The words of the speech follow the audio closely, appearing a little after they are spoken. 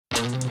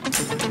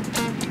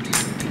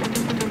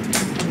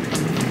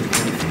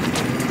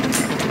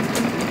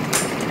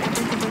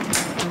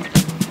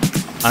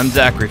I'm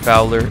Zachary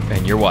Fowler,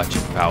 and you're watching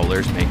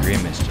Fowler's Makery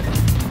and Mischief.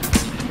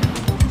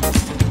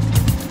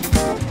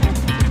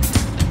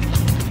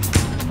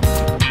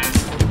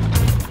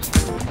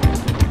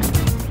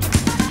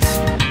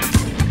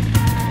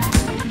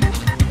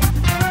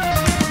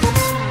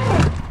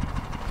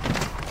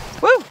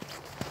 Woo!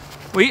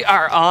 We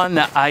are on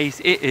the ice.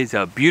 It is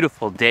a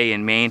beautiful day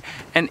in Maine,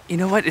 and you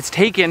know what? It's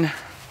taken,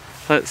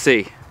 let's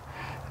see,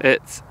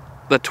 it's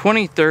the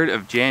 23rd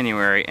of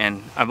January,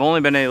 and I've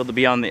only been able to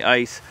be on the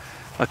ice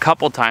a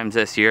couple times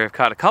this year. I've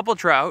caught a couple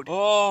trout.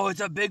 Oh, it's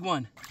a big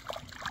one.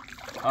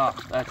 Oh,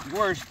 that's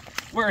worst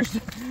worst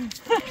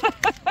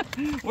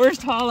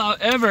haul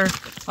out ever.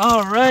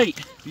 All right,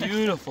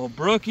 beautiful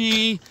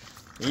brookie.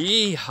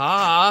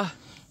 Yeehaw.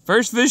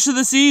 First fish of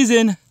the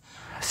season.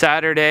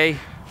 Saturday,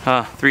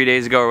 3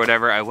 days ago or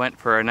whatever, I went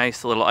for a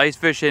nice little ice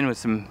fishing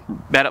with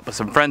met up with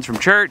some friends from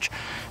church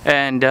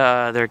and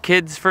their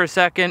kids for a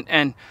second,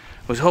 and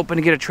was hoping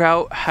to get a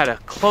trout. Had a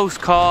close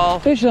call.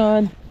 Fish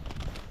on.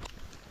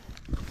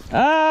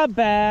 Ah,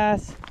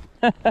 bass.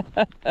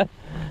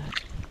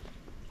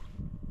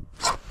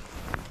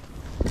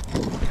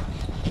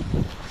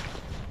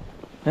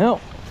 Well,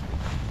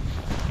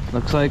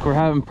 looks like we're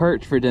having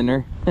perch for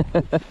dinner.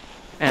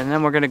 And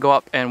then we're gonna go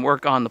up and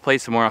work on the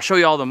place some more. I'll show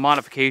you all the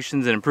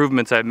modifications and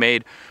improvements I've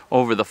made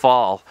over the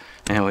fall,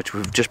 and which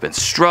we've just been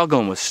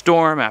struggling with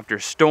storm after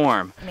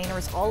storm.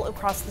 Mainers all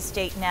across the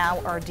state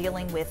now are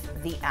dealing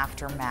with the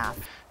aftermath.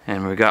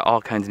 And we've got all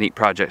kinds of neat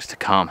projects to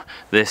come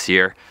this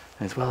year,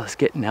 as well as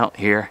getting out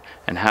here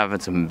and having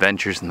some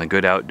adventures in the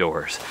good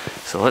outdoors.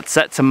 So let's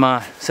set some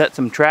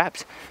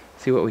traps,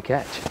 see what we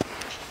catch.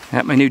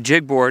 Got my new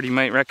jig board. You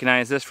might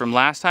recognize this from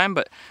last time,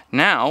 but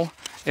now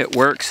it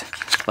works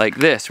like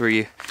this,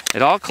 where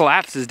it all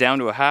collapses down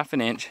to a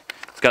 ½ inch.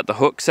 It's got the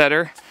hook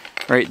setter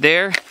right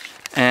there,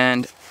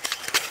 and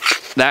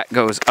that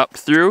goes up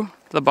through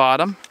the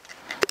bottom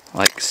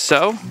like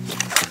so.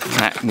 And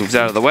that moves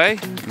out of the way,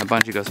 and the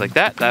bungee goes like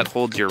that. That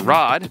holds your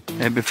rod.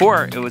 And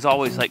before, it was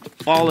always like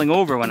falling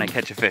over when I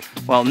catch a fish.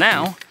 Well,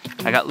 now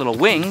I got little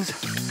wings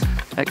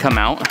that come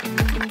out.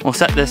 We'll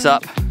set this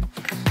up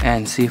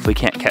and see if we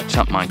can't catch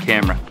something on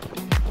camera.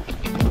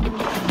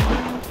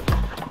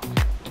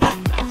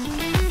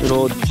 Good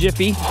old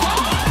Jiffy.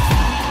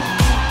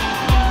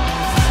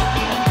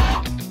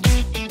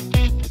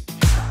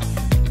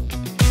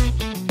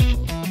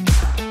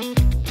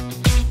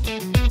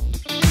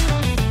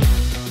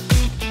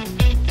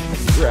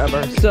 Grab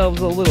ourselves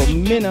a little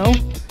minnow.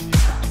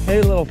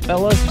 Hey little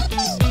fellas,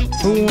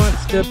 who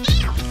wants to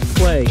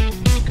play?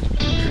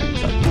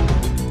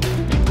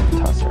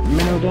 Toss our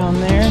minnow down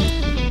there.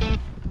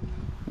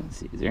 Let's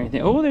see, is there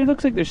anything? Oh, there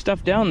looks like there's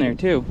stuff down there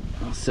too.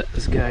 I'll set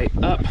this guy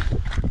up.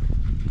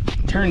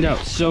 Turned out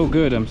so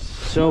good. I'm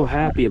so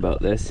happy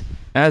about this.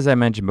 As I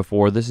mentioned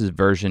before, this is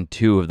version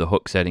 2 of the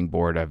hook setting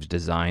board I've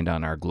designed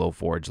on our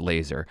Glowforge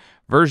laser.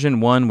 Version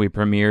 1 we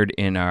premiered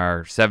in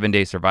our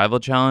 7-day survival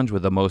challenge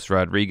with Amos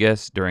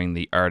Rodriguez during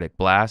the Arctic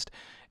blast.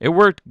 It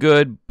worked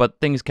good, but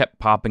things kept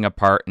popping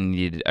apart and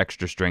needed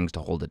extra strings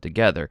to hold it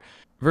together.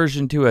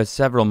 Version 2 has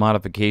several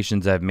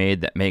modifications I've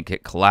made that make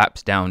it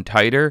collapse down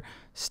tighter,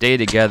 stay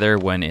together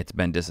when it's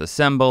been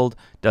disassembled,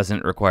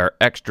 doesn't require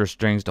extra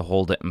strings to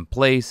hold it in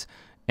place,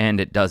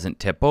 and it doesn't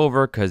tip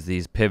over because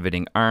these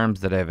pivoting arms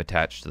that I've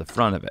attached to the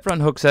front of it.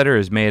 Front hook setter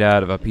is made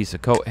out of a piece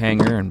of coat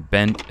hanger and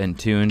bent and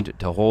tuned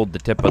to hold the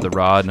tip of the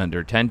rod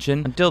under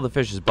tension until the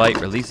fish's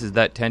bite releases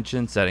that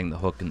tension, setting the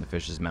hook in the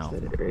fish's mouth.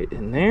 Set it right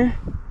in there.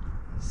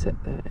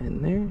 Set that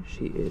in there.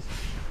 She is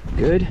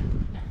good.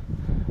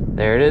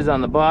 There it is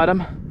on the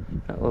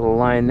bottom. That little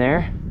line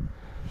there.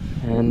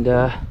 And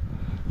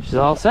she's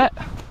all set.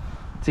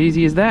 It's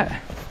easy as that.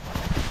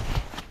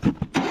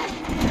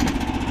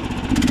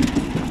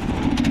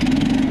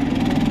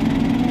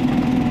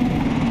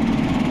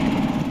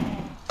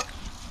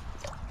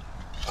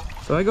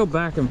 So I go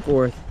back and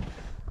forth.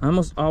 I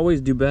almost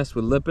always do best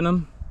with lipping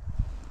them,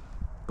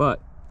 but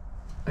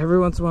every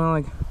once in a while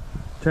I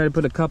try to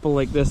put a couple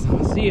like this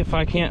and see if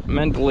I can't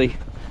mentally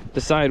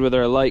decide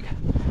whether I like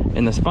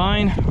in the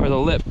spine or the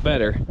lip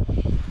better.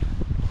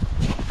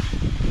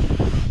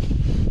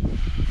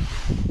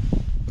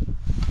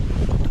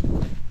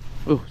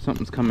 Oh,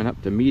 something's coming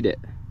up to meet it.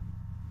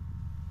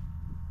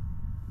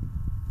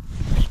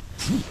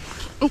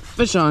 Oh,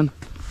 fish on.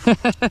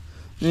 Didn't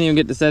even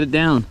get to set it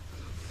down.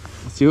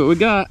 Let's see what we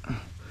got.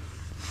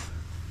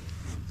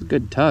 It's a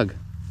good tug.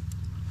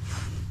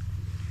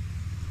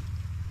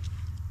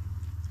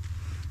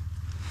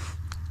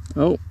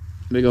 Oh,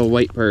 big old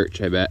white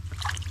perch, I bet.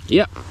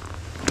 Yep.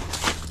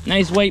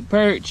 Nice white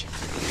perch.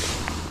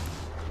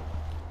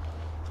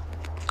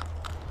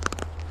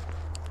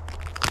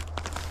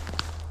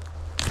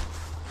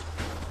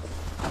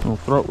 Little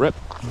throat rip.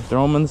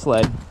 Throw them in the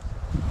sled.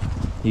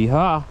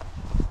 Yeehaw.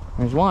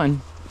 There's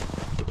one.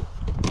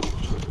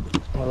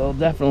 Well, they'll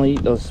definitely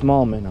eat those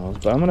small minnows,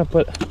 but I'm gonna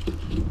put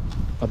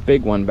a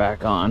big one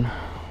back on.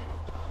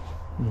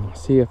 And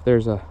see if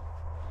there's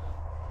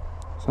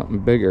something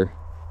bigger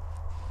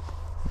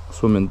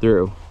swimming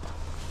through.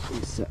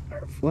 We set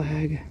our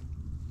flag.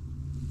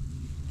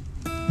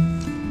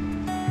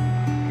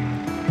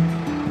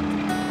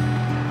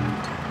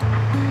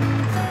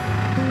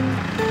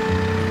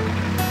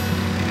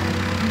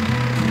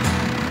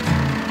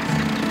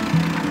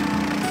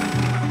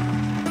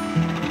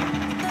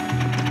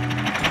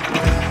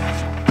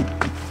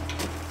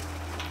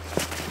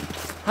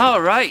 All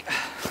right,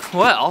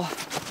 well,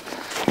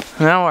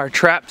 now our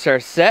traps are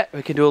set.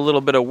 We can do a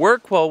little bit of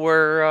work while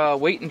we're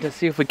waiting to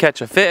see if we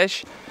catch a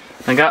fish.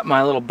 I got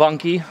my little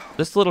bunkie.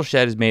 This little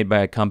shed is made by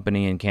a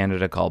company in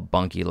Canada called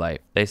Bunkie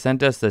Life. They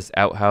sent us this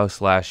outhouse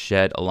slash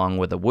shed along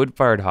with a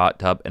wood-fired hot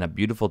tub and a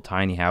beautiful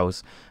tiny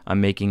house I'm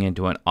making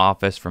into an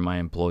office for my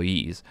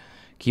employees.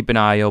 Keep an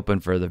eye open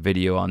for the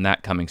video on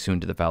that coming soon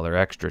to the Fowler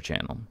Extra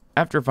channel.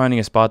 After finding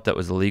a spot that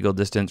was a legal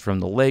distance from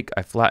the lake,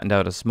 I flattened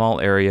out a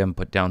small area and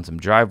put down some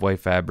driveway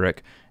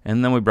fabric,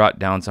 and then we brought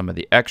down some of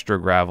the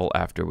extra gravel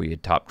after we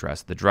had top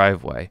dressed the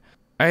driveway.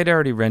 I had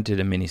already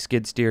rented a mini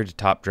skid steer to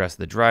top dress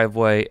the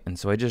driveway, and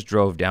so I just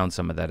drove down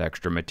some of that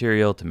extra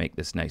material to make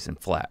this nice and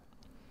flat.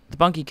 The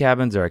bunkie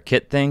cabins are a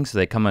kit thing, so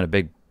they come in a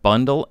big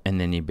bundle, and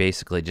then you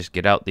basically just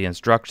get out the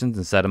instructions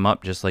and set them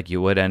up just like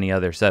you would any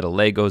other set of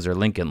Legos or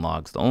Lincoln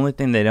Logs. The only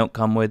thing they don't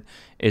come with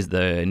is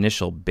the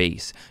initial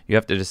base. You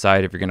have to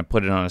decide if you're going to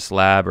put it on a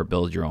slab or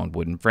build your own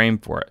wooden frame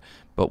for it.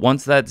 But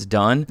once that's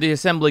done, the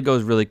assembly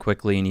goes really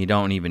quickly and you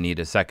don't even need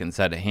a second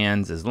set of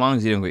hands. As long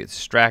as you don't get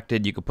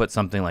distracted, you could put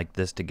something like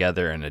this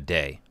together in a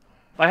day.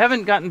 I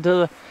haven't gotten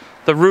to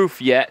the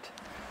roof yet.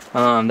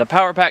 The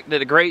Power Pack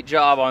did a great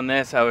job on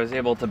this. I was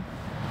able to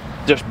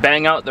just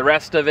bang out the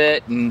rest of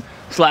it and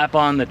slap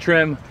on the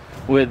trim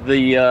with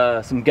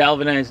the some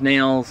galvanized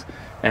nails,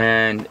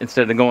 and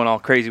instead of going all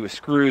crazy with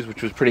screws,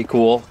 which was pretty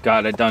cool,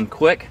 got it done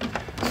quick.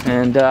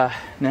 And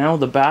now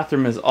the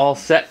bathroom is all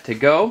set to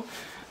go.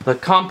 The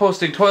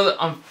composting toilet,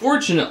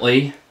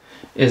 unfortunately,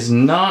 is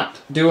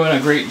not doing a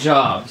great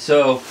job.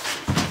 So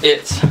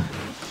it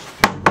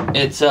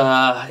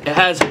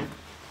has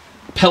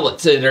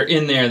pellets that are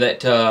in there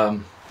that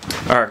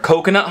are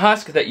coconut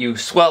husk that you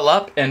swell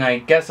up, and I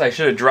guess I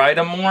should have dried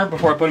them more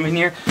before I put them in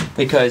here,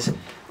 because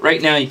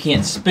right now you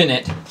can't spin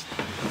it,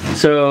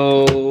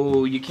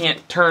 so you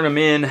can't turn them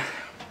in.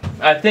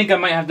 I think I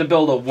might have to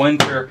build a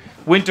winter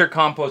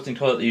composting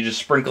toilet that you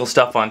just sprinkle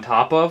stuff on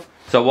top of.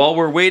 So while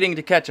we're waiting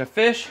to catch a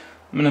fish,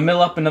 I'm gonna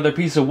mill up another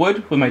piece of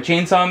wood with my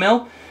chainsaw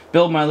mill,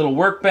 build my little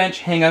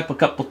workbench, hang up a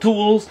couple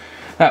tools.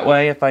 That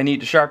way, if I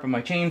need to sharpen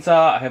my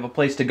chainsaw, I have a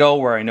place to go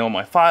where I know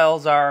my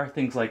files are,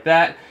 things like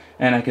that.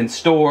 And I can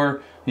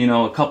store, you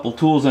know, a couple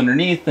tools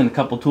underneath and a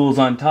couple tools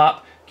on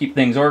top, keep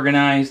things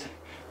organized.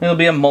 It'll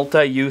be a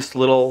multi-use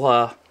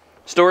little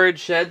storage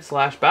shed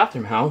slash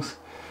bathroom house.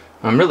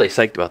 I'm really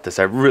psyched about this.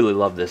 I really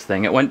love this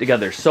thing. It went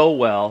together so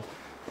well.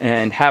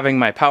 And having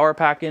my Power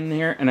Pack in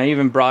here, and I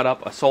even brought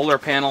up a solar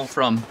panel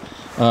from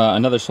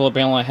another solar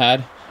panel I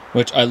had,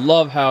 which I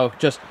love how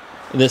just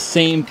this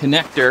same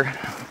connector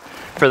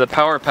for the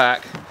Power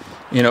Pack,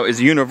 you know,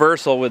 is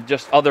universal with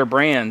just other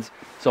brands.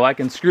 So I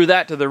can screw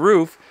that to the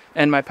roof,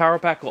 and my Power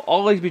Pack will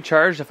always be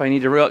charged if I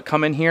need to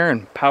come in here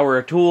and power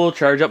a tool,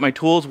 charge up my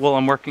tools while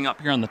I'm working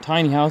up here on the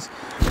tiny house,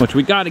 which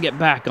we got to get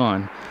back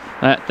on.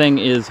 That thing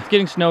is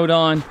getting snowed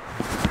on.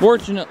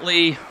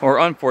 Fortunately, or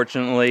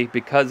unfortunately,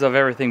 because of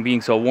everything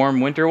being so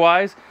warm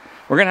winter-wise,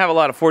 we're gonna have a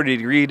lot of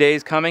 40-degree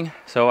days coming,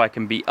 so I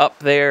can be up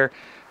there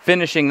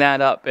finishing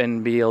that up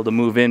and be able to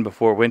move in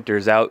before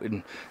winter's out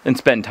and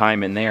spend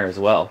time in there as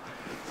well.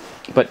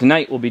 But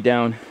tonight we'll be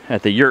down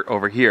at the yurt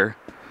over here,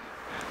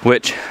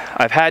 which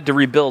I've had to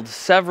rebuild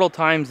several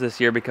times this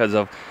year because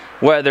of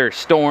weather,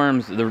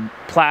 storms, the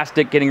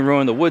plastic getting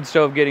ruined, the wood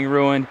stove getting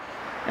ruined,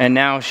 and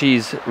now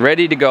she's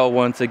ready to go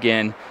once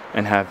again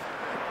and have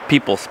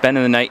people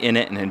spending the night in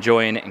it and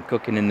enjoying it and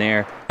cooking in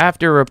there.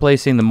 After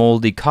replacing the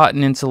moldy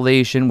cotton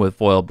insulation with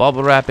foil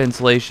bubble wrap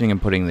insulation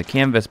and putting the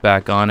canvas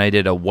back on, I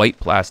did a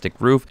white plastic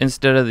roof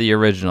instead of the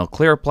original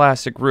clear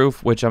plastic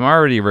roof, which I'm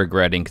already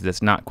regretting because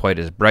it's not quite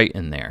as bright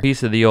in there. A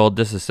piece of the old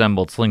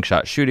disassembled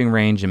slingshot shooting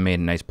range and made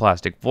a nice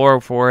plastic floor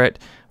for it,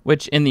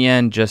 which in the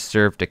end just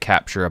served to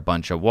capture a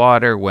bunch of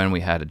water when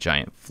we had a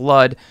giant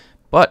flood.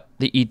 But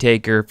the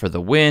Etaker for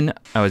the win.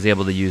 I was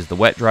able to use the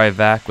wet dry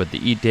vac with the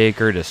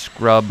Etaker to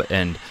scrub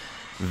and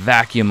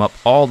vacuum up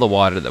all the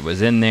water that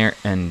was in there,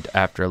 and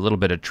after a little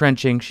bit of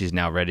trenching, she's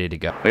now ready to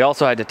go. We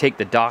also had to take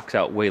the docks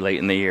out way late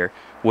in the year,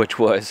 which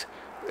was,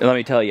 let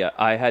me tell you,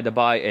 I had to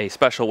buy a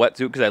special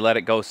wetsuit because I let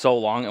it go so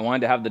long. I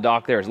wanted to have the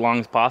dock there as long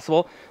as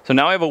possible. So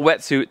now I have a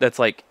wetsuit that's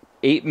like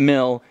 8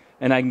 mil,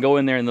 and I can go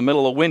in there in the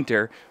middle of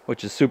winter,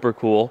 which is super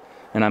cool.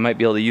 And I might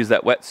be able to use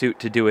that wetsuit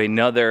to do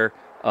another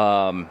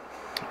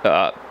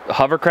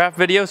hovercraft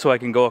video, so I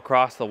can go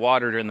across the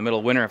water during the middle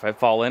of winter. If I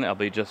fall in, I'll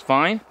be just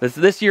fine.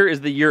 This year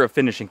is the year of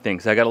finishing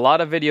things. I got a lot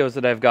of videos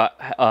that I've got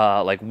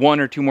like 1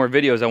 or 2 more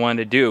videos I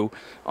wanted to do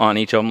on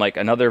each of them, like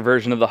another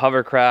version of the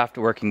hovercraft,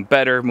 working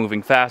better,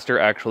 moving faster,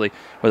 actually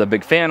with a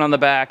big fan on the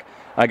back.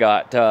 I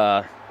got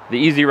the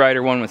Easy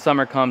Rider one when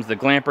summer comes, the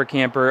Glamper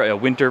Camper, a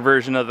winter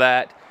version of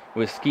that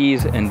with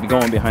skis and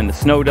going behind the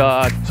snow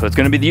dog. So it's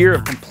gonna be the year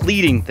of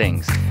completing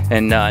things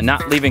and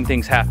not leaving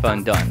things half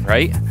undone,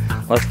 right?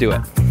 Let's do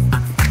it.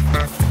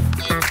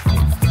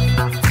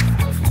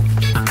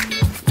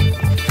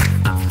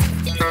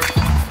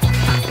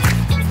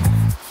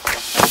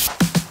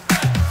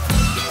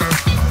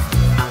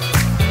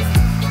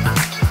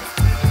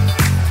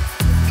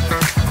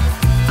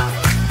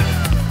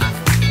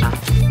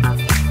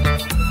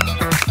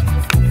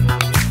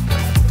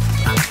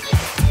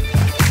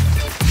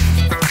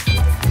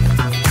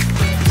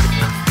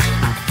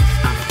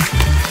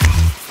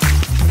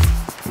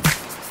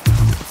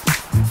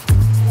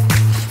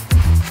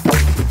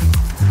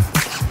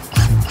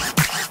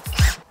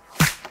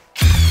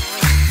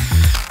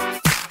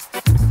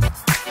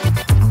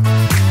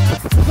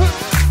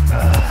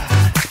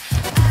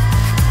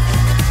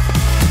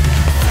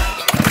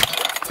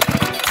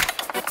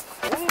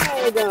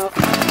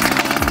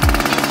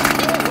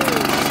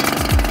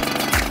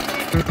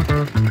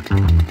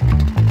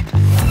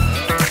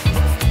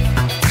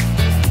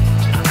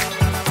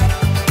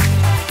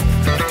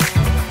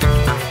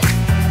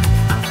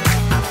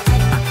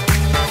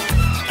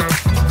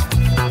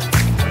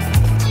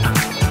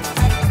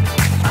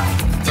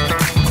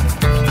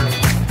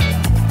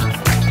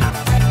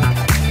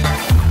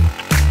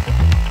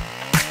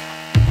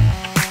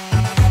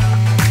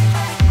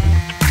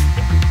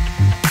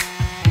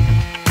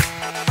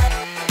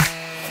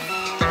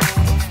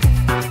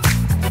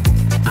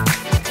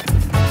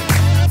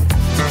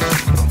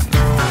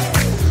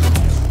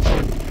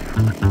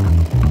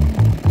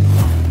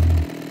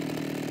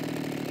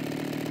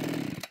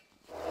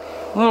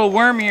 A little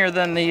wormier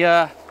than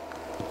the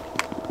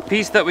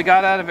piece that we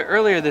got out of it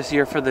earlier this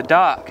year for the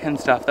dock and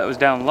stuff that was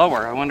down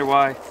lower. I wonder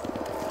why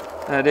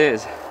that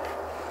is.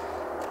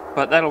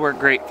 But that'll work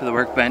great for the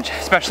workbench,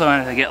 especially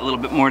when I get a little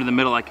bit more to the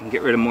middle. I can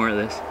get rid of more of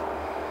this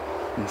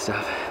and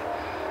stuff.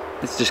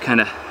 It's just kind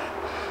of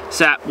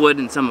sapwood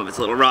and some of it's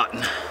a little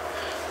rotten.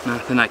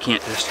 Nothing I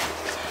can't just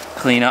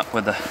clean up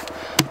with a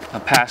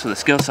pass with a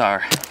skill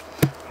saw.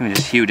 Let me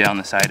just hew down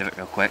the side of it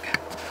real quick.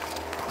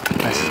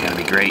 This is gonna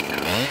be great.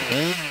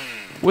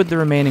 With the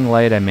remaining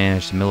light, I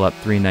managed to mill up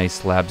 3 nice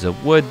slabs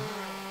of wood,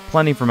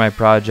 plenty for my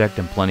project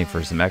and plenty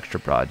for some extra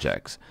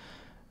projects.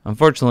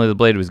 Unfortunately, the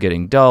blade was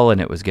getting dull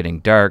and it was getting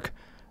dark.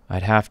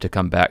 I'd have to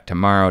come back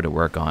tomorrow to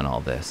work on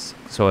all this.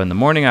 So in the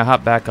morning, I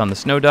hopped back on the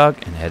snow dog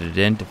and headed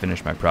in to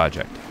finish my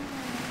project.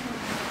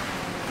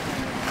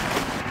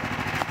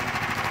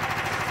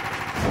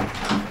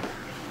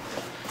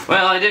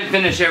 Well, I didn't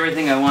finish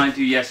everything I wanted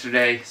to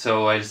yesterday,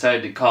 so I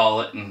decided to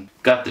call it and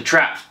got the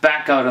traps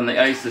back out on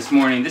the ice this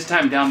morning, this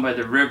time down by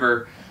the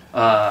river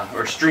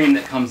or stream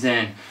that comes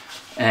in,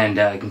 and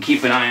I can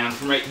keep an eye on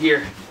from right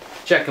here,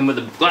 checking with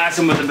the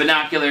glassing with the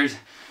binoculars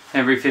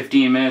every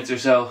 15 minutes or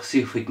so,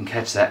 see if we can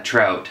catch that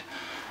trout.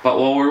 But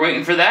while we're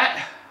waiting for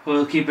that,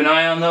 we'll keep an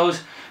eye on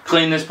those,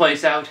 clean this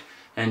place out,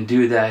 and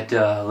do that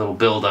little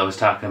build I was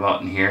talking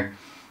about in here,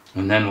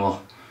 and then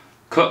we'll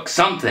cook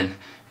something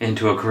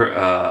into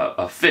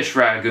a fish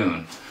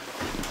ragoon.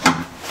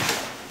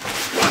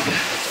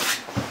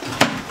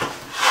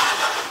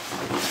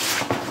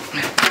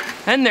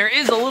 And there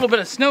is a little bit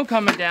of snow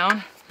coming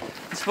down.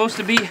 It's supposed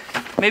to be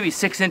maybe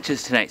 6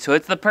 inches tonight, so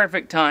it's the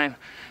perfect time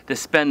to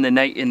spend the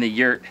night in the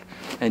yurt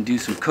and do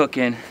some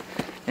cooking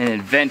and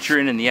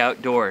adventuring in the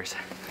outdoors.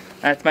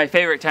 That's my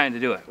favorite time to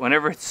do it.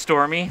 Whenever it's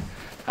stormy,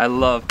 I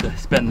love to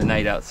spend the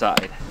night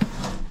outside.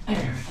 There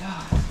we go.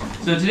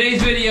 So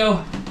today's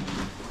video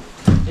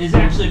is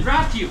actually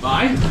brought to you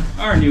by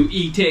our new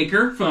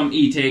Etaker from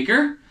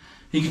Etaker.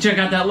 You can check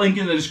out that link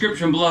in the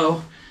description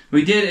below.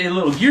 We did a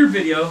little gear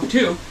video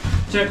too.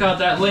 Check out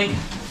that link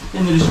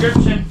in the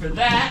description for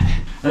that.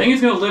 I think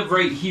it's gonna live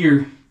right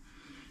here,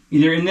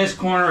 either in this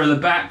corner or the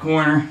back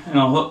corner, and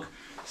I'll hook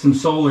some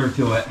solar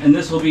to it. And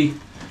this will be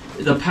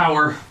the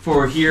power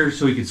for here,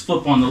 so you can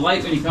flip on the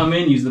light when you come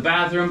in, use the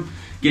bathroom,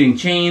 getting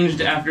changed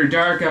after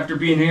dark, after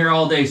being here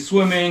all day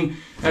swimming,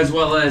 as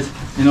well as,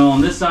 you know,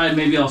 on this side,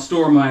 maybe I'll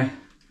store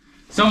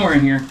somewhere in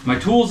here, my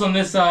tools on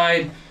this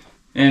side,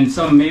 and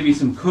maybe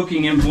some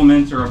cooking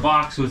implements or a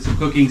box with some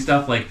cooking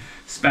stuff like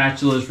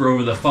spatulas for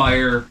over the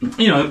fire.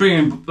 You know, bring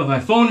in my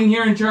phone in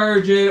here and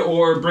charge it,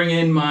 or bring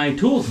in my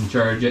tools and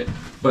charge it.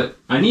 But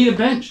I need a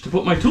bench to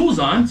put my tools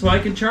on so I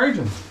can charge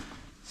them.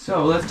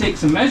 So let's take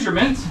some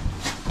measurements.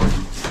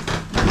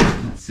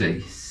 Let's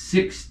say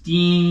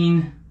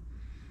 16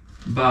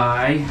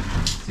 by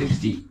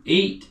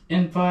 68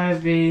 and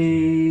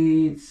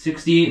 5/8,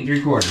 68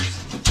 3/4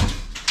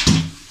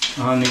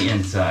 on the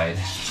inside.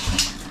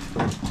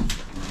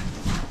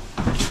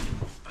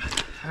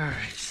 All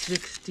right,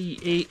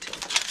 68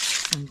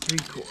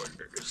 3/4.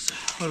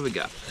 What do we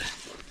got?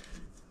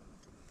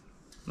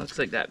 Looks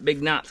like that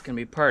big knot's gonna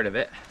be part of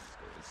it.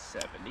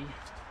 70.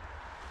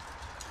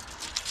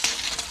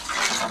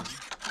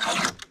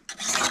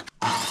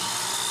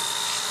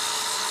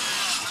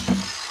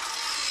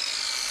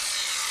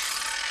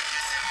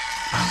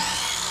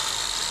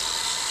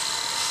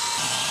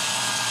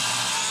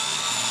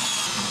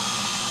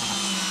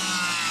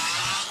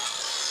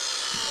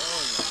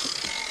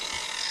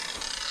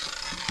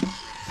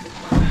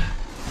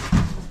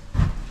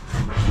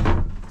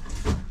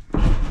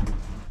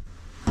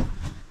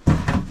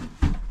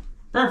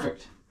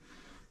 Perfect.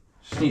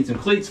 Just need some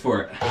cleats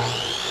for it.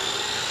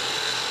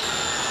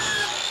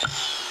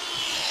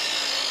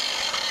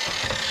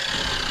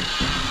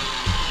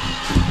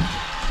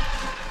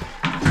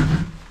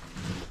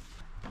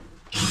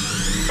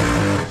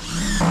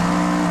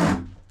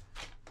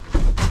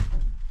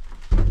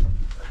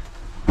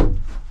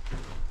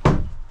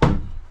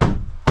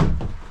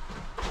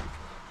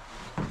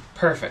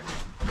 Perfect.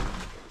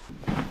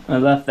 I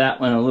left that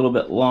one a little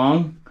bit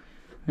long.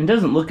 It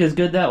doesn't look as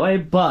good that way,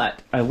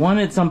 but I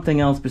wanted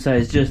something else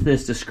besides just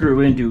this to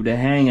screw into to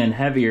hang on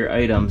heavier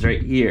items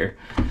right here.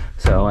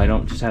 So I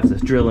don't just have to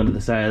drill into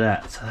the side of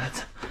that. So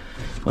that's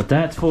what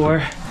that's for.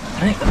 I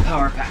think the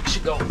power pack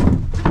should go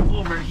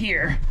over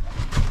here.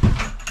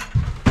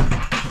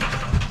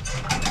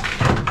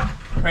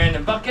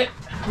 Random bucket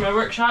for my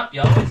workshop.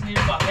 You always need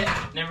a bucket.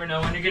 Never know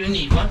when you're gonna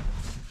need one.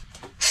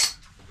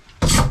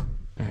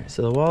 Alright,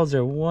 so the walls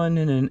are 1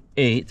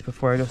 1/8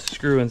 before I go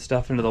screwing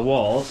stuff into the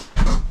walls.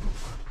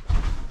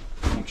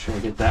 Make sure I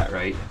get that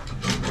right.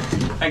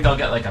 I think I'll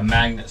get like a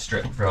magnet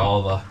strip for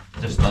all the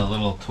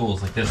little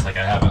tools like this, like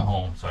I have at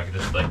home, so I can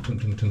just like tung,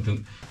 tung, tung,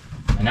 tung.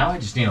 And now I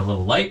just need a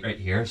little light right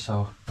here,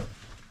 so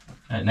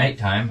at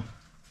nighttime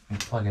I can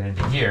plug it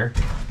into here,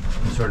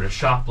 some sort of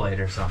shop light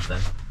or something.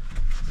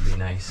 Would be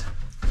nice.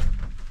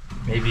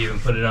 Maybe even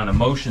put it on a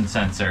motion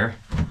sensor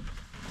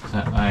so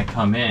that when I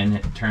come in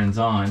it turns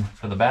on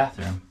for the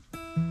bathroom.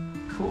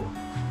 Cool.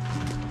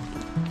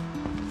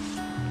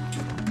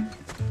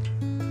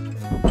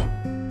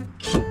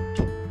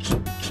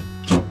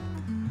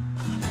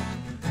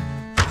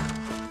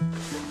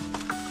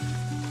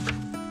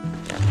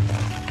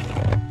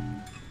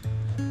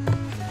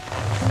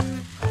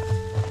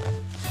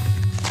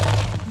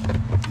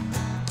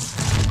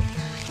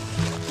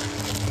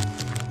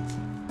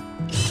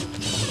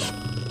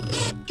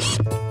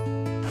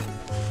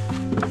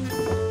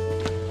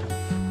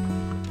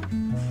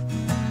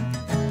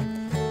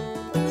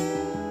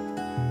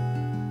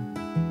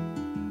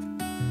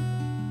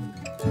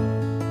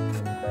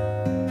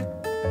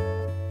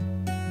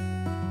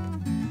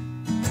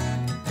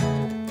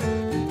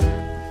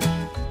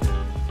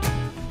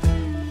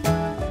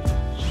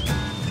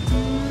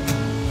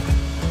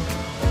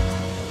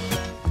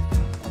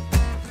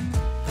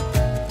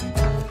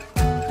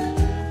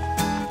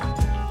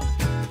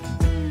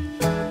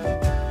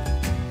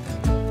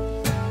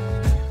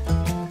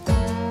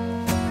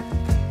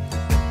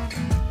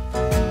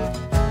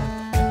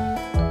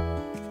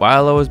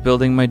 While I was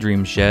building my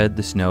dream shed,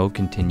 the snow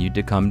continued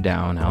to come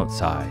down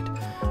outside.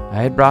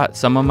 I had brought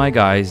some of my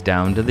guys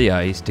down to the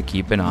ice to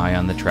keep an eye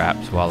on the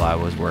traps while I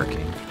was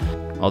working,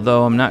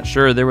 although I'm not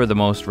sure they were the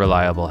most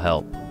reliable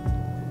help.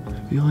 I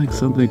feel like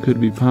something could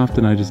be popped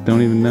and I just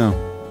don't even know.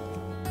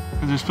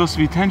 Is there supposed to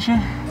be tension?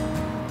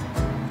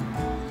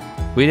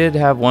 We did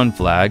have one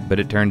flag, but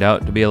it turned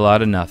out to be a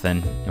lot of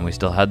nothing, and we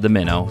still had the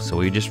minnow, so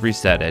we just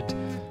reset it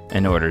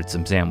and ordered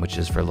some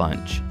sandwiches for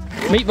lunch.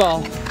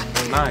 Meatball.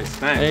 Nice,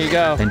 thanks. There you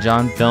go. And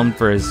John filmed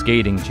for his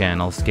skating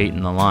channel,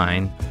 Skating the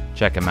Line.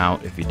 Check him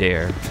out if you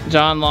dare.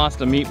 John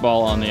lost a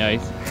meatball on the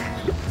ice.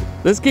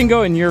 This can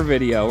go in your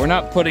video. We're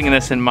not putting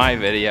this in my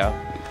video.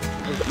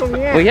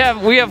 We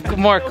have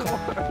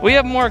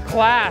more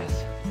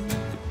class.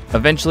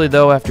 Eventually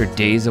though, after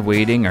days of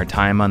waiting, our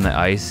time on the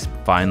ice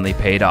finally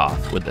paid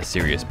off with a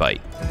serious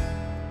bite.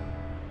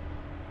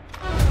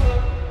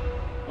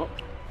 Oh.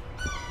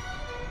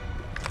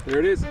 There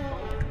it is.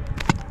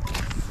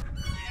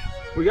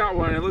 We got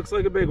one. It looks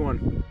like a big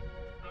one.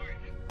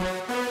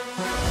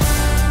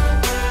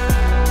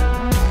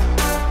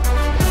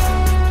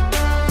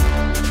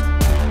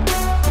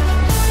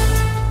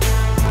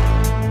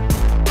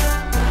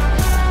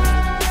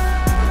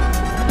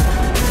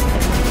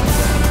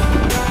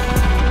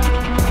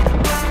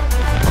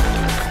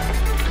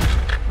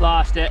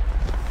 Lost it.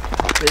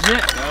 Isn't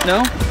it?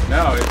 No?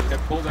 No, it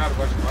pulled out a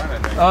bunch of line, I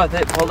think. Oh,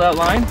 they pulled out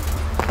line?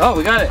 Oh,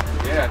 we got it.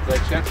 Yeah, it's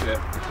like checks it.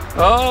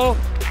 Oh!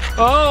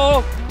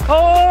 Oh!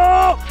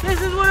 Oh!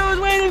 This is what I was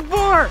waiting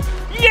for!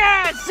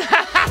 Yes!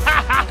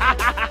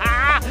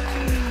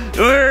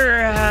 We're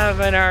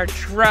having our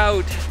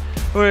trout.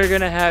 We're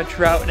gonna have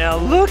trout now.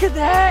 Look at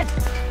that!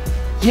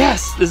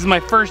 Yes! This is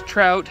my first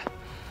trout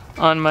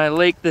on my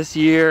lake this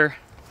year.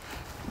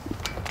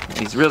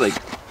 He's really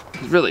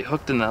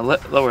hooked in the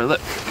lower lip.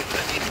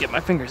 I need to get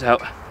my fingers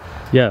out.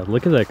 Yeah,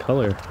 look at that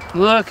color.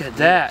 Look at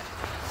that.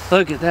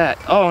 Look at that.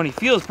 Oh, and he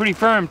feels pretty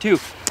firm too.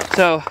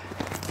 So,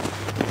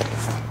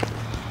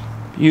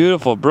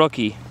 beautiful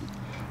brookie.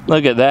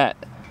 Look at that.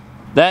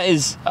 That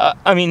is,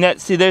 I mean,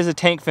 see, there's a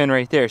tank fin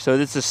right there. So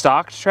this is a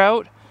stocked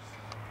trout,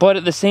 but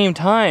at the same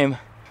time,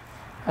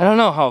 I don't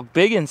know how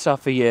big and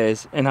stuff he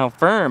is and how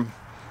firm.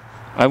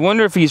 I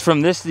wonder if he's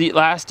from this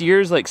last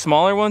year's, like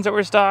smaller ones that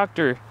were stocked,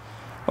 or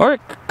it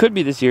could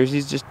be this year's.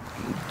 He's just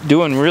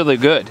doing really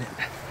good.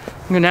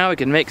 Now we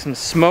can make some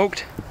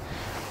smoked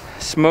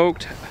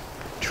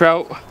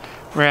trout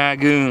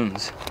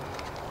rangoons.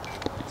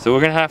 So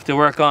we're gonna have to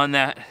work on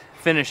that.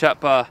 Finish up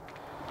the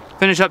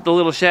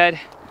little shed,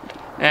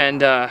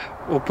 and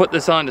we'll put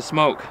this on to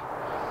smoke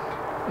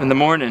in the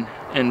morning,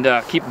 and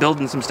keep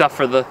building some stuff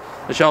for the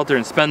shelter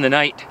and spend the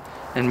night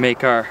and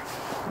make our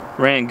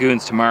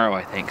rangoons tomorrow,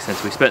 I think,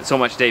 since we spent so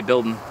much day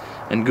building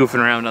and goofing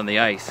around on the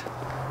ice.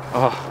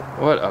 Oh,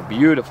 what a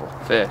beautiful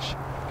fish.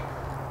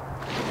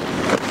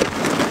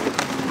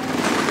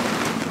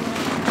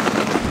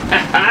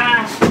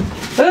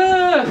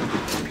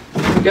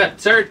 We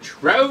got our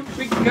trout,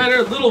 we got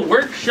our little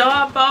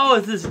workshop. Oh,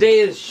 this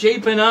day is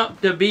shaping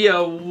up to be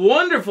a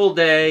wonderful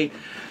day.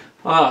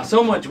 Oh,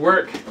 so much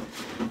work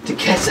to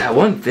catch that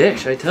one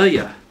fish, I tell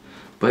you.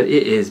 But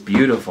it is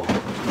beautiful. All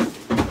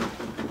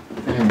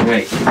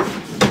right,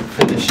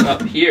 finish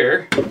up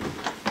here.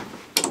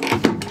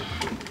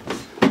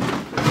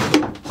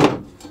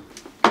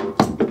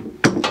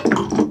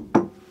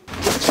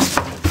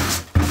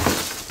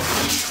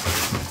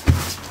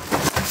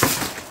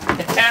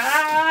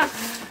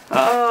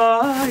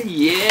 Oh,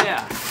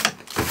 yeah.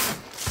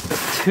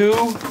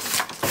 Too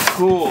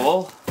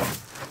cool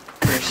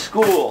for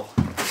school.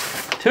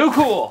 Too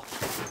cool.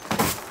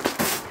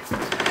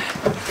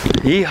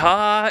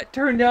 Yeehaw, it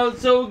turned out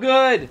so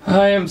good.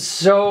 I am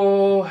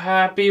so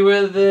happy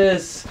with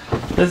this.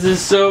 This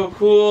is so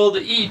cool. The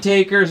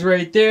Etaker's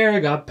right there. I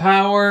got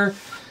power.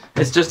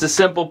 It's just a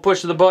simple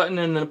push of the button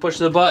and then push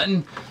of the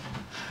button.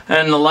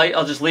 And the light,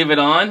 I'll just leave it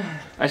on.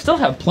 I still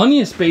have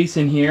plenty of space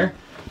in here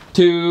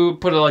to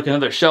put like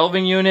another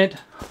shelving unit,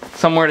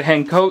 somewhere to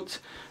hang coats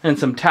and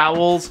some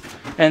towels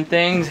and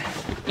things,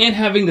 and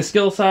having the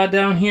skill saw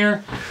down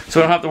here so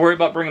I don't have to worry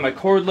about bringing my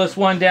cordless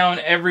one down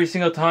every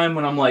single time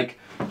when I'm like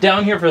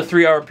down here for a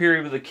 3-hour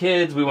period with the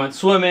kids. We went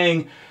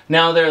swimming,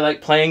 now they're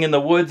like playing in the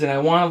woods, and I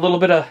want a little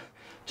bit of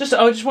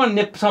I just want to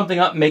nip something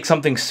up, make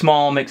something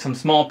small, make some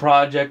small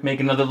project, make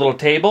another little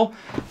table.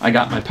 I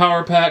got my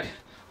power pack,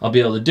 I'll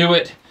be able to do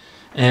it.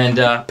 And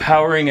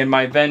powering in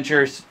my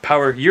ventures,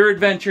 Power Your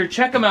Adventure.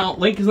 Check them out.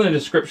 Link is in the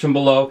description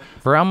below.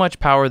 For how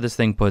much power this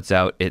thing puts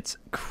out, it's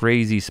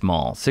crazy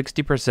small.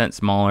 60%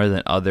 smaller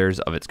than others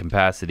of its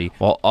capacity,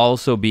 while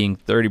also being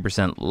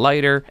 30%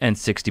 lighter and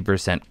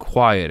 60%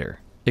 quieter.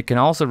 It can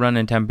also run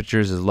in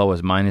temperatures as low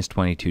as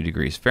 -22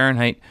 degrees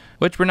Fahrenheit,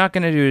 which we're not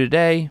going to do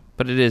today,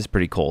 but it is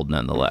pretty cold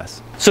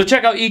nonetheless. So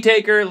check out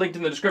Etaker, linked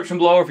in the description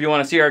below if you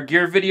want to see our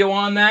gear video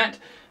on that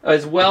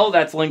as well.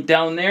 That's linked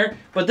down there.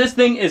 But this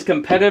thing is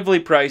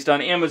competitively priced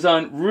on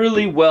Amazon,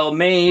 really well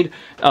made.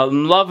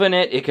 I'm loving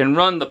it. It can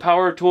run the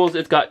power tools.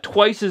 It's got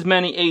twice as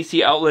many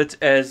AC outlets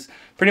as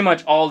pretty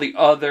much all the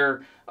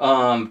other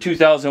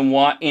 2000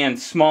 watt and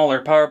smaller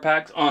power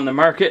packs on the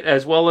market,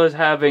 as well as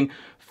having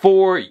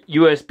 4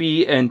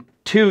 USB and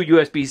 2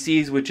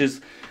 USB-Cs, which is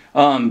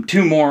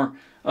 2 more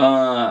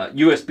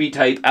USB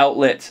type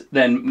outlets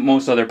than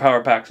most other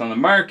power packs on the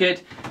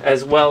market,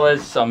 as well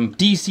as some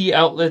DC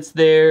outlets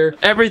there.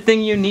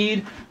 Everything you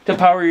need to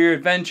power your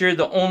adventure.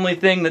 The only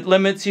thing that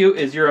limits you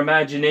is your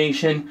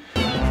imagination.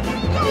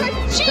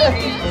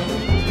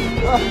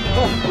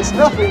 It's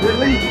nothing,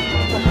 really.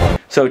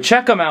 So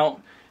check them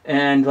out,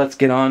 and let's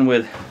get on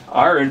with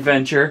our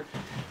adventure.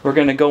 We're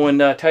gonna go and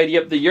tidy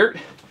up the yurt,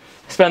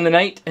 spend the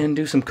night, and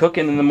do some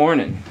cooking in the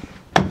morning.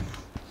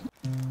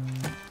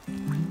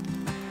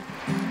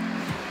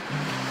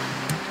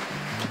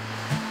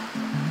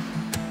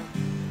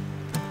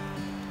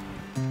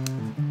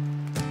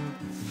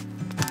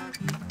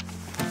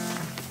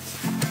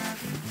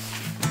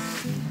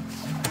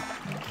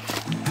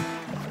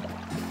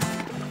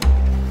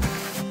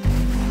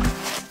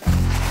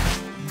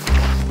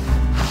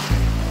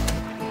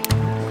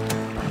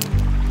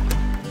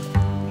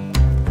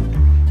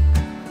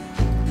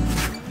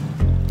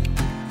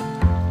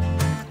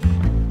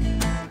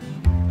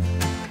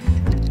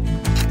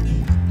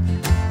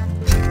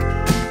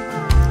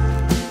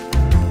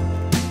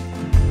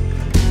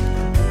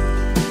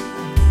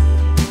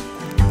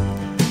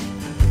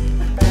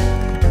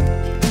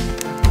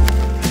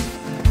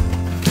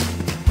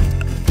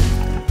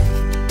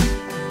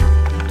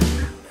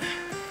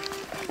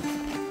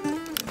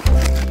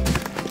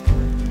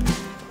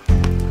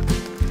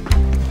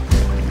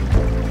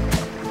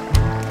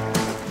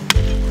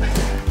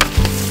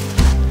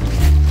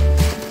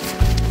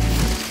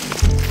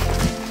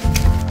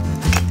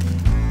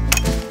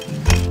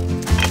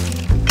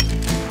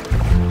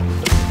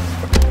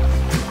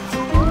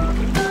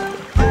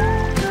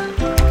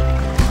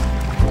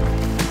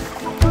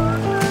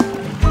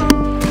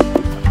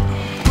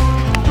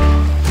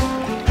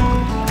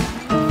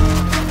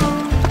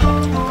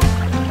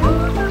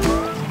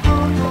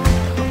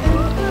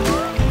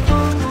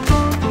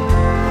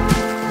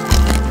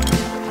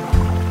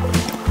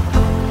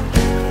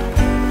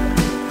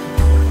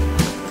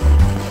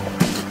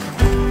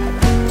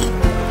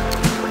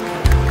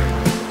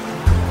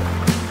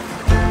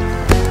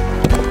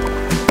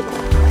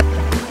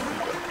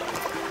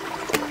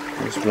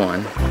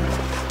 One.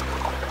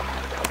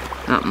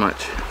 Not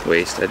much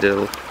waste. Could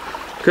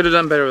have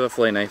done better with a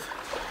fillet knife.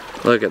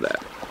 Look at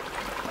that.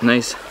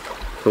 Nice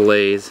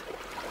fillets.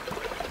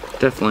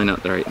 Definitely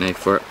not the right knife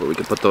for it, but we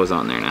can put those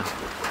on there now.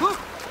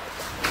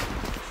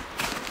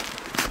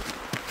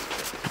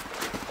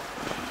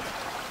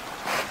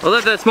 We'll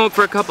let that smoke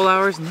for a couple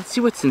hours and let's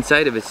see what's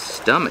inside of his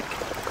stomach.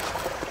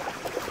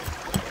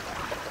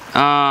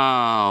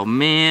 Oh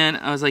man,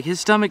 I was like,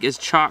 his stomach is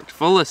chocked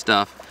full of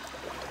stuff.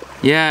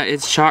 Yeah,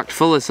 it's chocked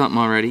full of something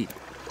already.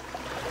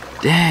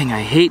 Dang,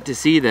 I hate to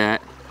see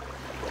that.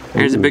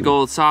 There's a big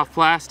old soft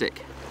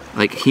plastic.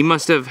 Like, he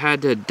must have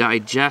had to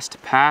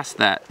digest past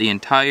that the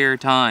entire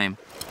time.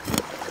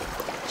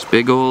 This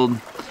big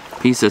old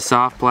piece of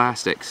soft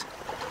plastics.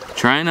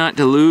 Try not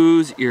to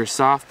lose your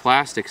soft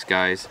plastics,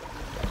 guys.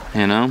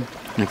 You know?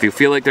 If you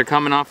feel like they're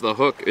coming off the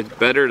hook, it's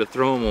better to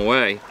throw them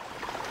away.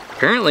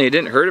 Apparently it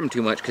didn't hurt him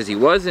too much because he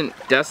wasn't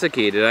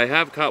desiccated. I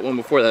have caught one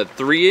before that had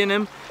 3 in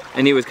him,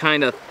 and he was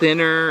kind of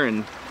thinner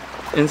and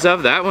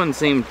stuff. That one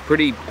seemed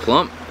pretty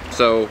plump,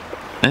 so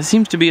that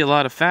seems to be a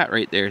lot of fat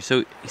right there.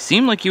 So he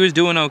seemed like he was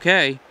doing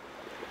okay.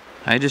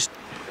 That's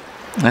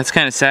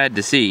kind of sad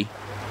to see.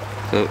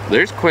 So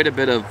there's quite a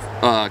bit of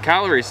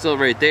calories still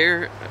right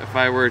there. If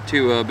I were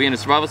to be in a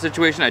survival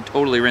situation, I'd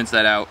totally rinse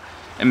that out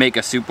and make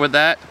a soup with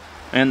that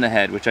and the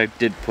head, which I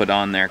did put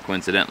on there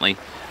coincidentally.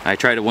 I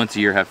try to once a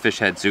year have fish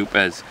head soup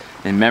as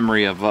in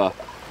memory of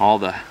all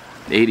the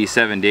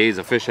 87 days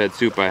of fish head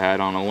soup I had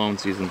on Alone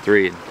Season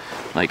 3 and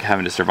like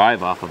having to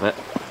survive off of it.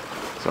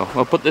 So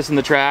I'll put this in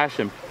the trash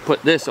and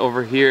put this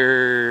over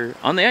here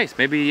on the ice.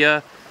 Maybe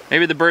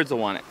the birds will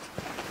want it.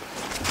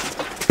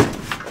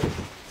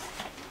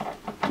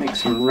 Make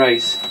some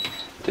rice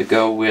to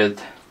go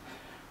with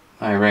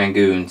my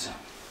Rangoons.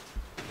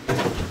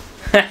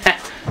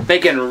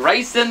 Making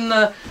rice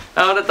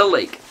out at the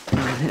lake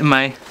in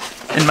my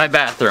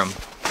bathroom.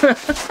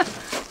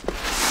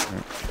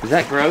 Is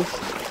that gross?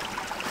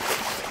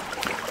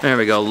 There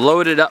we go.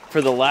 Load it up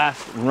for the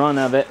last run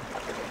of it.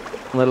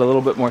 Let a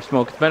little bit more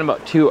smoke. It's been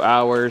about 2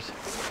 hours,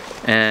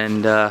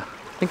 and I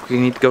think we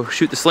need to go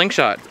shoot the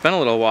slingshot. It's been a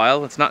little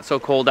while. It's not so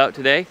cold out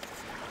today,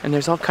 and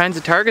there's all kinds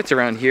of targets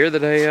around here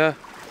that I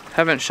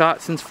haven't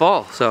shot since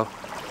fall. So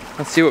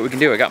let's see what we can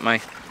do. I got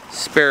my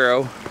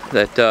Sparrow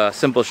that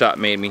SimpleShot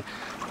made me.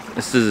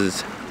 This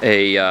is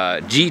a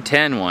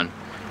G10 one.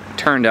 It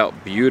turned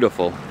out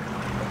beautiful.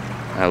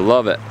 I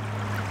love it.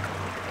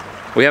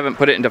 We haven't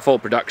put it into full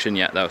production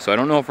yet though, so I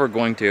don't know if we're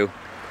going to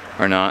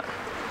or not.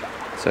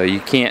 So you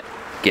can't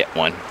get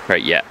one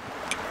right yet.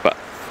 But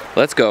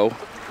let's go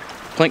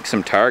plink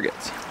some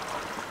targets.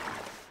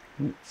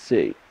 Let's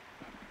see.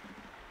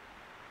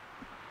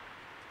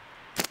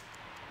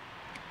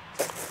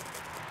 It's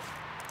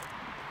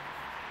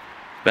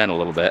bent a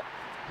little bit.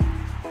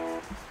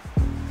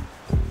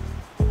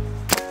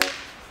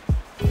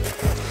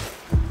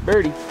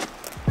 Birdie.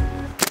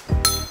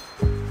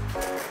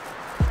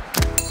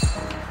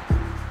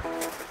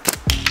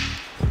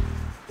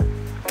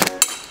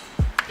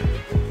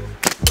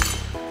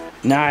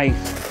 Nice.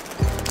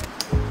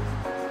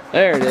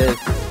 There it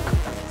is.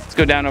 Let's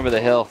go down over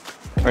the hill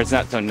where it's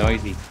not so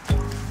noisy.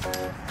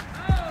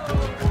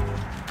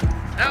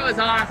 That was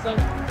awesome.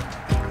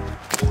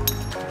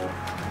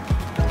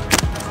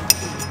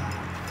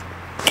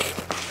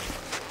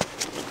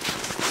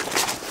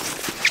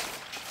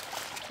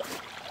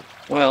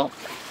 Well,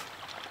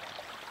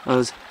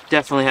 those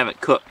definitely haven't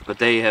cooked, but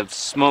they have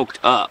smoked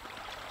up.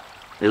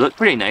 They look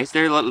pretty nice.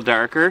 They're a little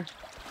darker.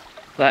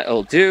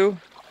 That'll do.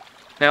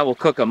 Now we'll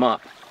cook them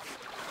up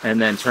and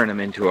then turn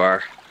them into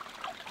our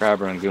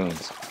Crab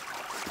Rangoons.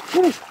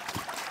 Woo.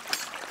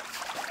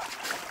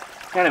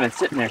 Kind of been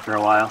sitting there for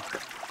a while.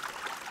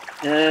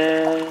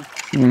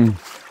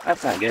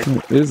 That's not good.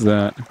 What is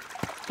that?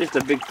 Just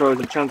a big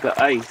frozen chunk of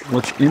ice.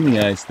 What's in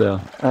the ice though?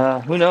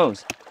 Who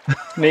knows?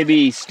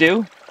 Maybe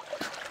stew?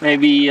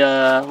 Maybe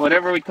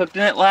whatever we cooked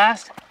in it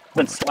last?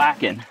 Been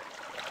slacking.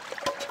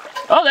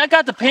 Oh, that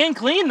got the pan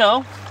clean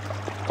though.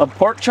 A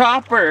pork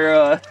chop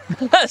or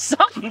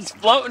something's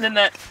floating in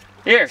that.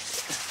 Here,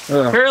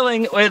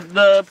 curling with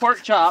the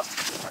pork chop.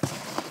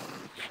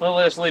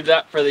 We'll just leave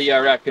that for the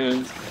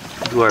raccoons.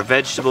 Do our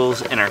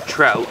vegetables and our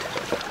trout.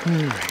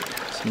 Alright,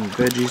 some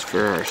veggies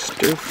for our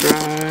stir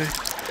fry.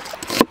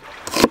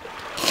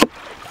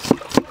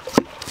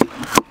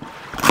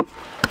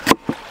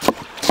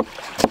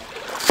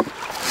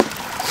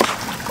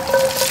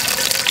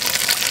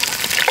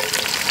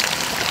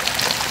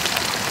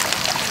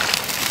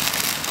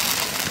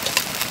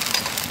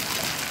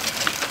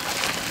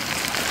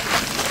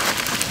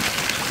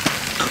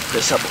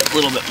 This up a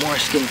little bit more,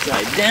 skin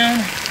side down.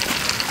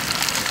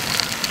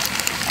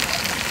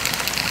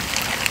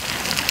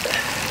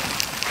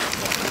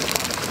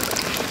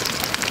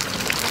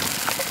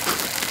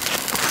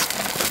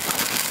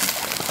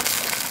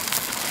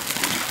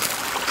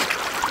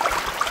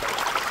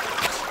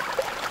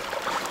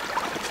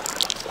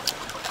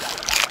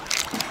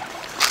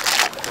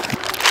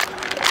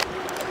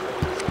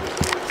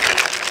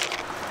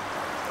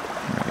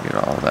 Get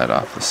all that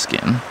off the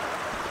skin.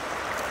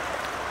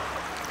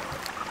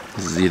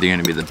 This is either going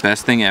to be the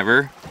best thing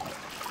ever,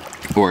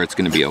 or it's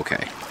going to be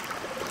okay.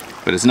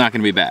 But it's not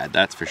going to be bad,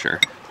 that's for sure.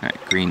 Alright,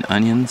 green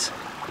onions.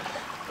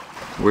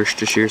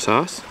 Worcestershire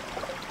sauce.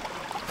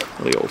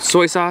 The old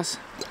soy sauce.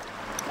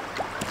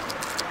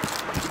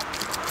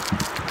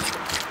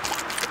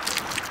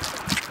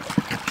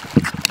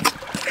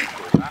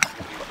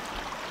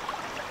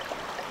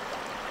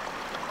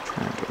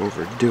 Trying to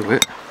overdo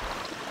it.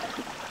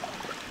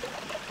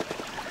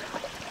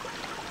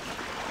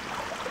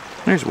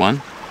 There's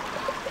one.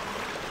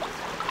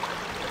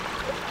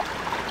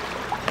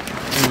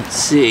 Let's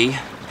see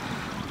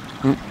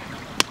if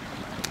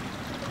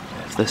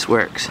this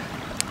works.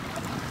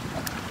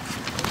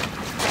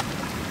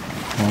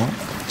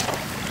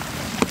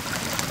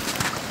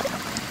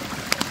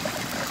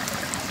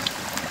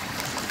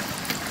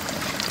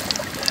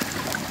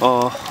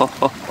 Oh, ho,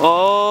 ho,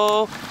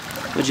 ho.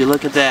 Would you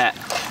look at that?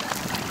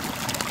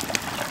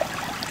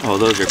 Oh,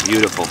 those are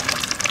beautiful.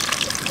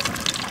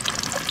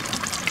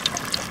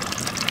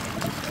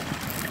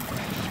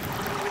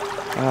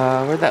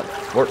 Where'd that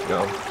fork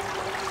go?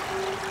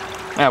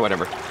 Ah,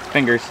 whatever.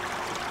 Fingers.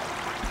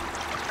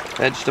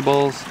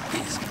 Vegetables.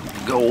 These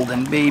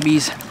golden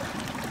babies.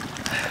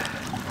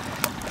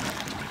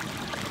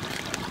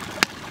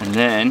 And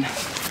then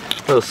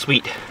a little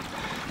sweet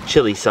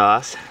chili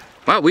sauce.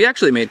 Wow, we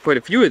actually made quite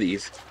a few of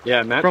these.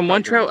 Yeah, Matt. From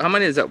one trout, how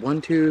many is that?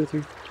 1, 2,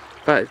 3,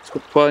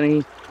 5,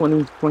 20,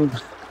 20, 20,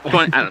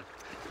 20, I don't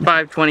know.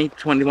 5, 20,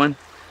 21.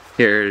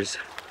 Here's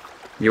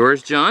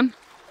yours, John.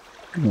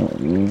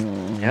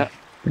 Yeah.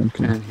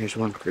 Okay. And here's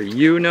one for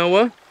you,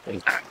 Noah.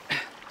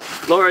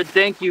 Lord,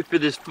 thank you for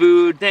this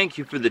food. Thank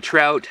you for the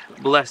trout.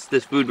 Bless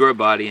this food to our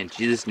body. In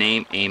Jesus'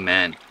 name,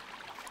 amen.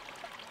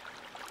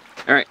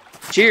 All right,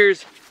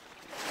 cheers.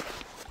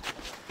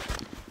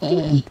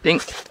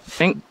 Dink,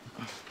 dink.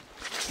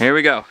 Here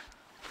we go.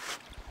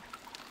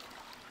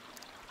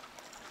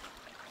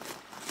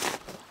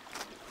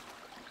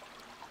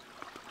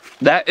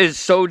 That is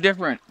so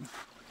different,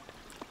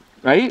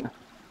 right?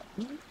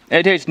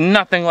 It tastes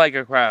nothing like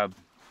a crab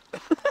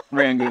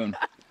rangoon.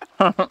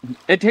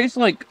 It tastes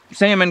like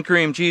salmon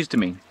cream cheese to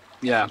me.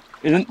 Yeah.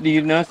 Do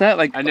you notice that?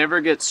 Like, I never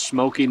get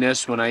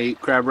smokiness when I eat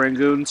crab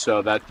rangoon,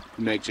 so that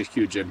makes a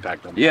huge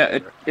impact on me. yeah,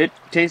 it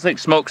tastes like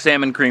smoked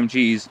salmon cream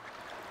cheese,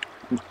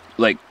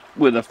 like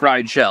with a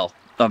fried shell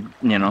of,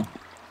 you know.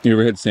 You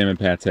ever had salmon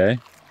pate?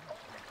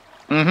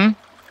 Mm-hmm.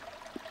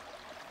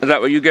 Is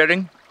that what you're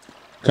getting?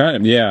 Kind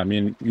of, yeah. I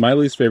mean, my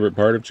least favorite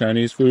part of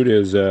Chinese food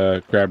is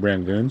crab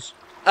rangoons.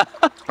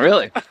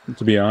 Really?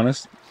 To be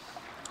honest.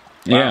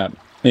 Wow. Yeah,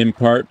 in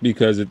part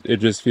because it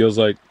just feels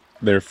like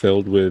they're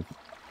filled with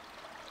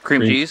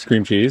Cream cheese?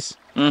 Cream cheese.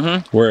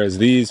 Mm-hmm. Whereas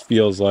these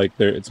feels like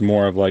it's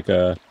more of like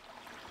a,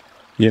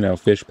 you know,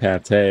 fish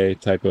pate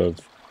type of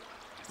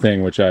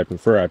thing, which I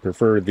prefer. I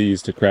prefer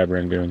these to Crab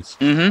Rangoons.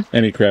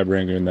 Any Crab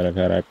Rangoon that I've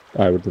had,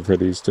 I would prefer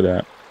these to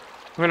that.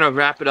 I'm gonna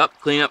wrap it up,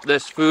 clean up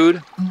this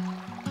food,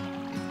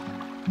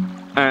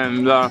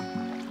 and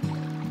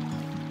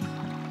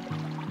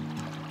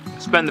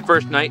spend the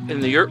first night in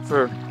the yurt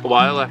for a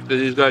while after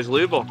these guys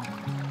leave. I'll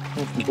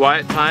have some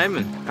quiet time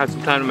and have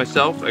some time to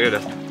myself. I gotta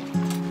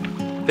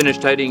finish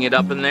tidying it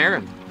up in there,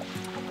 and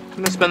I'm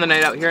gonna spend the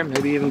night out here and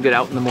maybe even get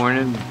out in the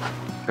morning and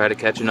try to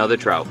catch another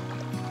trout.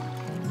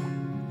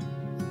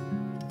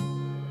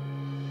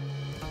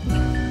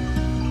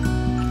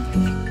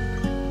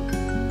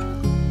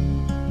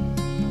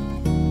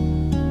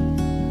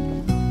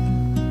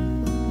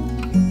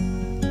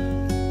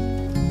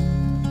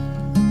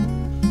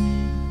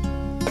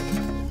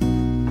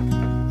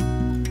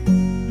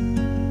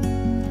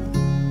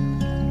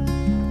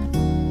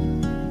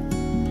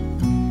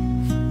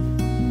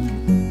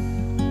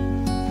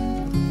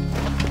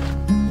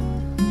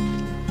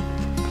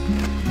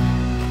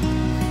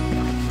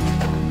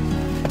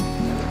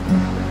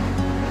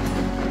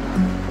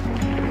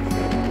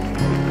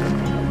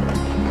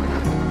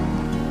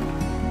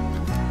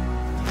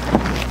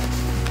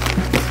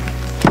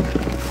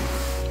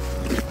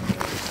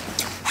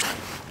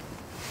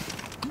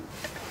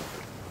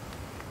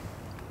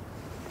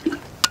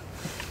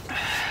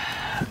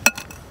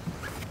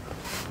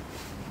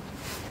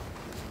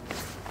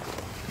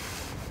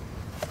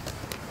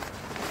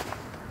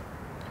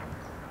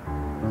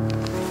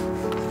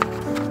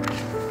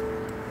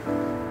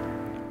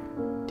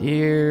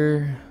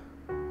 Dear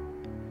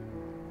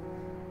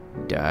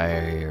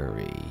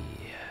Diary.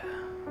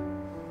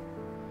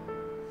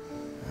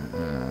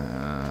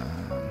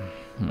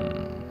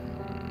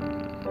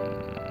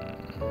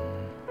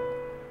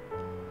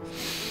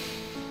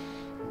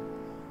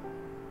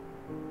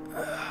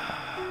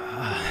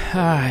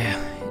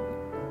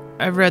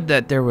 I've read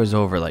that there was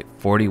over like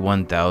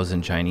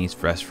 41,000 Chinese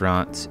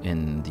restaurants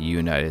in the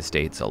United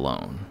States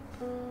alone.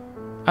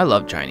 I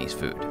love Chinese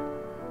food.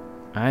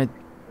 I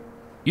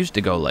used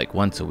to go like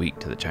once a week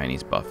to the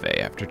Chinese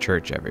buffet after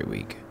church every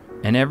week.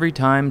 And every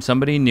time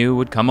somebody new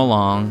would come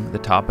along, the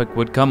topic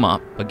would come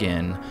up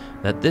again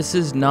that this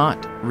is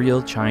not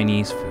real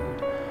Chinese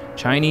food.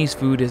 Chinese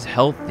food is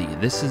healthy.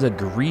 This is a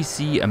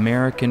greasy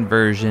American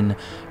version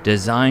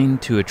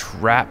designed to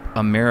trap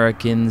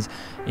Americans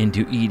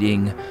into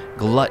eating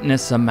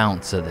gluttonous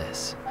amounts of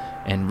this.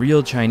 And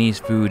real Chinese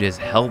food is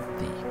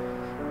healthy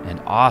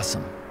and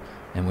awesome.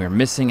 And we're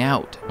missing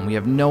out, and we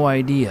have no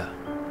idea.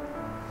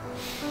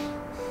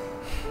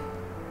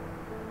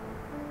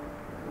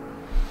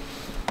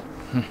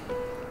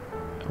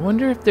 I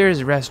wonder if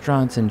there's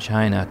restaurants in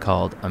China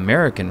called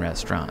American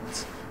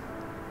restaurants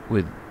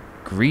with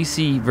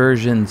greasy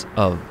versions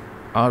of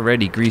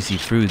already greasy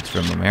foods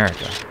from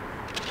America.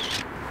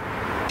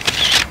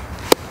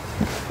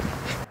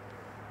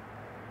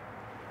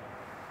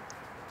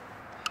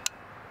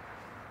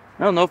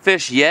 Well, no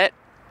fish yet.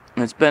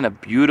 It's been a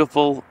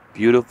beautiful,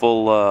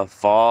 beautiful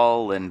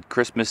fall and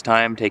Christmas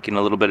time, taking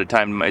a little bit of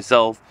time to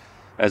myself,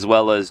 as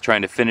well as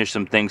trying to finish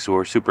some things so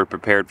we're super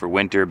prepared for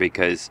winter,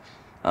 because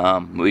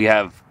we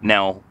have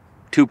now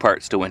 2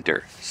 parts to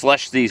winter.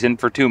 Slush season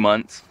for 2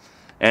 months,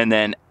 and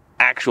then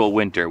actual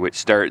winter, which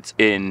starts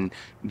in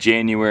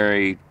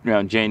January,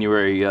 around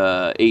January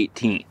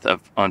 18th,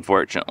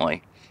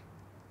 unfortunately.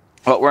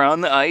 But we're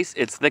on the ice.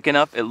 It's thick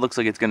enough. It looks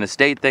like it's going to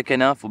stay thick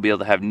enough. We'll be able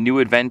to have new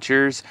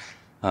adventures.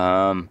 We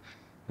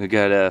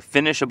got to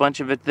finish a bunch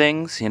of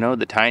things, you know,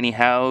 the tiny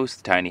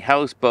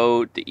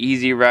houseboat, the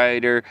easy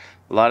rider.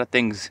 A lot of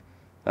things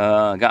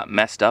got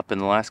messed up in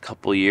the last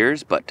couple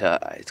years, but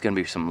it's going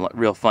to be some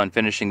real fun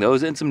finishing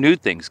those, and some new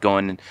things,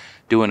 going and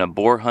doing a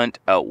boar hunt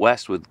out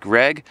west with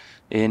Greg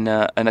in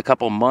a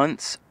couple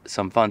months.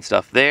 Some fun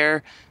stuff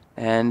there,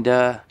 and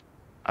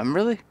I'm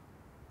really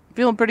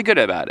feeling pretty good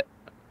about it.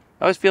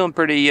 I was feeling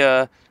pretty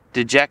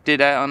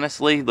dejected,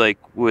 honestly, like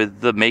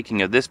with the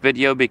making of this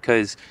video,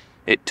 because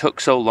it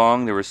took so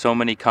long. There were so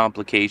many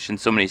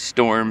complications, so many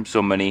storms,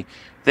 so many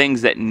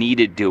things that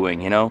needed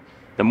doing, you know.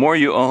 The more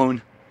you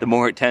own, the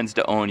more it tends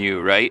to own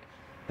you, right?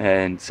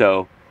 And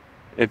so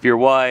if you're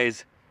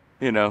wise,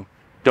 you know,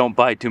 don't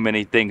buy too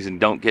many things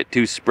and don't get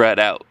too spread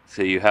out,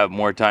 so you have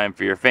more time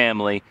for your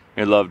family,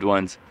 your loved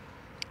ones.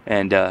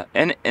 And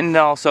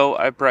also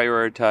I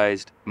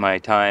prioritized my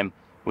time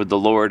with the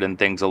Lord and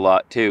things a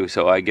lot too.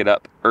 So I get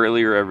up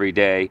earlier every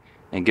day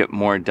and get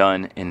more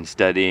done in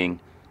studying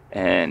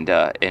and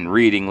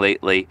reading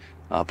lately.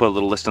 I'll put a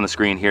little list on the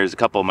screen. Here's a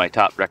couple of my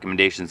top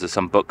recommendations of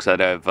some books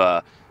that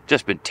I've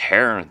just been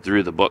tearing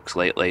through the books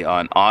lately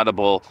on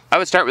Audible. I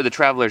would start with The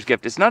Traveler's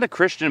Gift. It's not a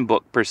Christian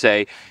book per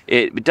se.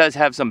 It does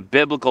have some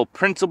biblical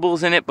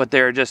principles in it, but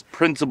they're just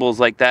principles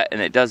like that,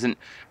 and it doesn't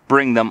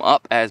bring them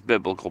up as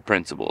biblical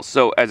principles.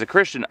 So as a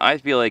Christian, I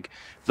feel like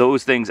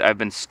those things, I've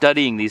been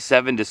studying these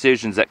 7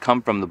 decisions that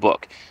come from the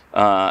book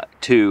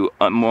to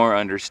more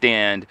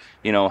understand,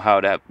 you know,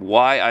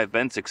 why I've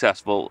been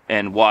successful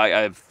and why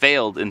I've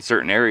failed in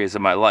certain areas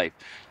of my life.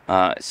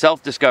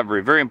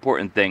 Self-discovery, very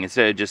important thing.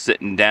 Instead of just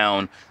sitting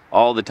down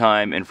all the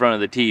time in front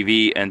of the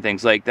TV and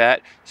things like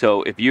that.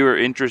 So if you're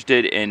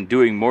interested in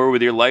doing more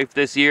with your life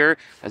this year,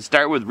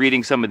 start with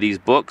reading some of these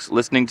books,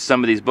 listening to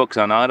some of these books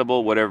on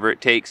Audible, whatever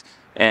it takes,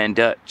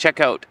 and check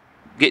out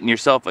getting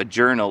yourself a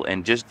journal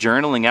and just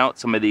journaling out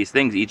some of these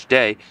things each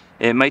day.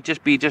 It might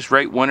just be just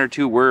write 1 or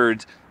 2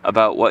 words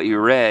about what you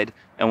read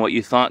and what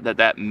you thought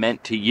that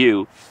meant to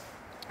you.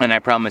 And I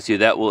promise you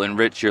that will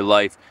enrich your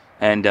life.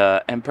 And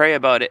pray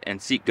about it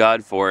and seek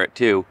God for it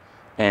too.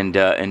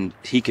 And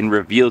He can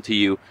reveal to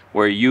you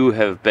where you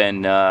have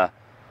been,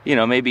 you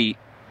know, maybe,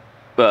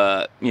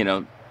 you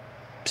know,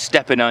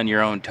 stepping on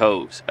your own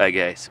toes, I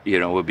guess, you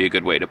know, would be a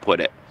good way to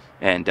put it.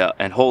 And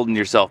holding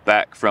yourself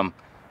back from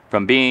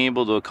being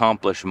able to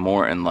accomplish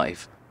more in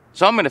life.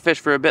 So I'm going to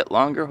fish for a bit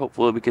longer.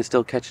 Hopefully we can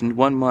still catch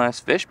one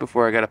last fish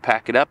before I got to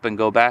pack it up and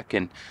go back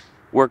and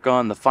work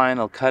on the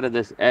final cut of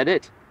this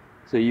edit.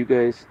 So you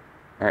guys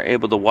are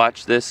able to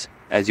watch this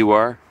as you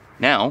are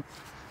now.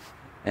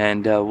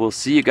 And we'll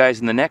see you guys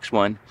in the next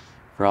one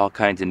for all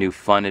kinds of new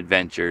fun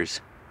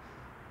adventures.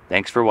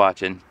 Thanks for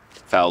watching.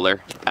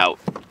 Fowler, out.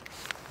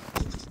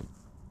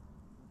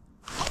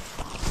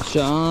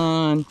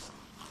 Sean.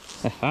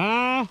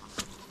 Ha-ha.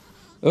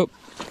 Oh.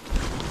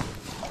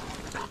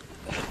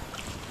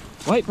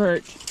 White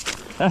perch.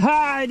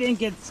 Aha, I didn't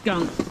get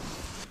skunked.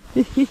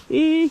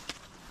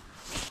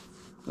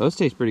 Those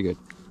taste pretty good.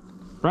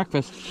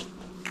 Breakfast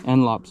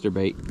and lobster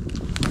bait.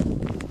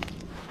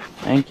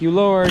 Thank you,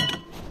 Lord.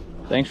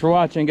 Thanks for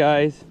watching,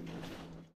 guys.